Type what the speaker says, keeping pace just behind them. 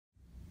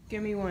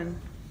Give me one.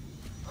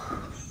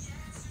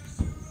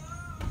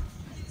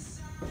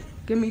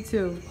 Give me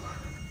two.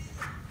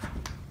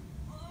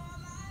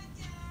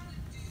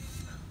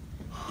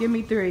 Give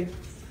me three.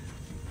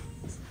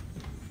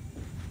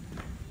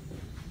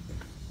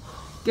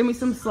 Give me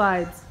some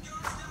slides.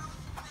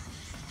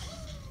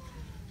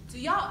 Do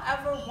y'all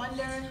ever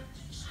wonder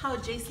how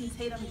Jason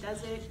Tatum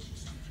does it?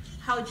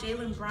 How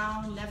Jaylen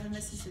Brown never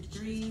misses a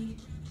three?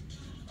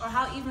 Or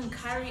how even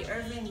Kyrie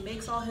Irving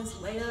makes all his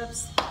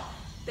layups?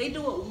 They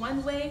do it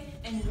one way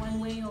and one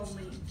way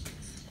only.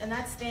 And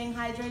that's staying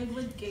hydrated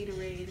with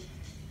Gatorade.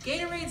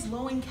 Gatorade's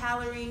low in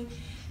calorie.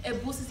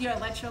 It boosts your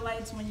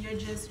electrolytes when you're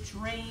just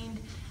drained.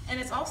 And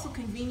it's also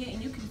convenient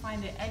and you can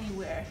find it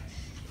anywhere.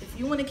 If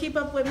you want to keep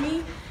up with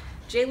me,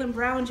 Jaylen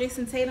Brown,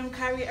 Jason Tatum,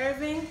 Kyrie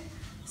Irving,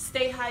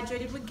 stay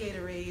hydrated with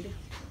Gatorade.